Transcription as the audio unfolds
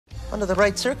Under the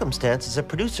right circumstances, a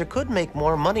producer could make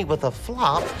more money with a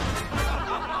flop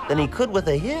than he could with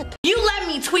a hit. You let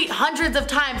me tweet hundreds of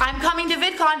times, I'm coming to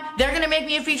VidCon, they're gonna make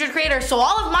me a featured creator, so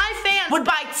all of my fans would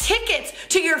buy tickets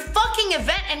to your fucking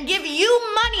event and give you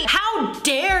money. How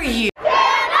dare you?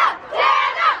 Stand up,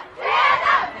 stand up, stand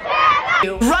up, stand up.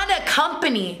 You run a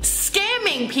company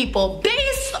scamming people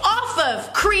based off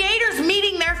of creators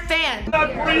meeting their fans.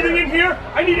 I'm not breathing in here.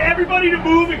 I need everybody to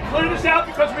move and clear this out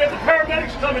because we have the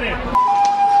paramedics coming in.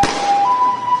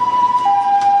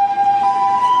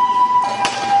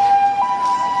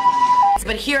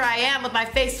 But here I am with my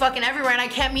face fucking everywhere and I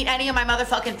can't meet any of my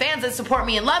motherfucking fans that support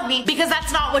me and love me because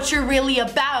that's not what you're really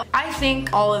about. I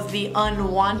think all of the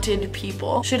unwanted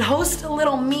people should host a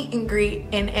little meet and greet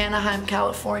in Anaheim,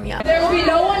 California. There will be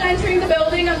no one entering the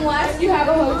building unless you have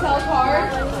a hotel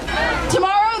card.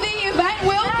 Tomorrow the event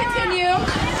will continue.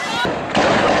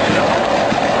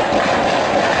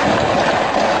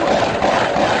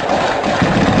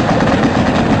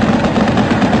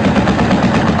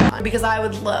 Because I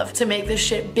would love to make this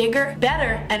shit bigger,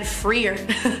 better, and freer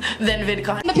than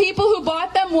VidCon. The people who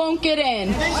bought them won't get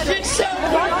in. I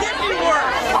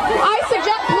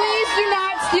suggest please do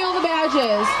not steal the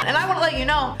badges. And I want to let you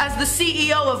know, as the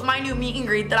CEO of my new meet and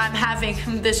greet that I'm having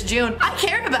this June, I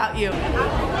care about you.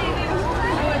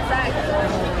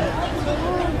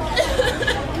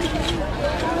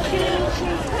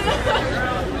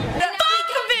 Fuck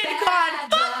VidCon!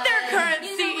 Fuck their current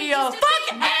CEO! Fuck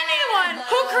anyone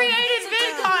who created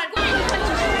VidCon!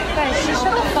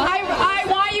 I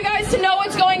want you guys to know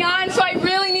what's going on, so I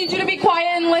really need you to be quiet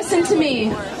and listen to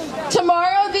me.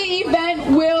 Tomorrow the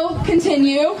event will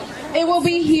continue. It will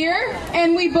be here,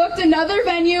 and we booked another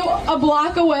venue a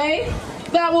block away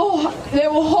that will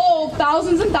hold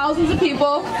thousands and thousands of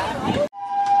people.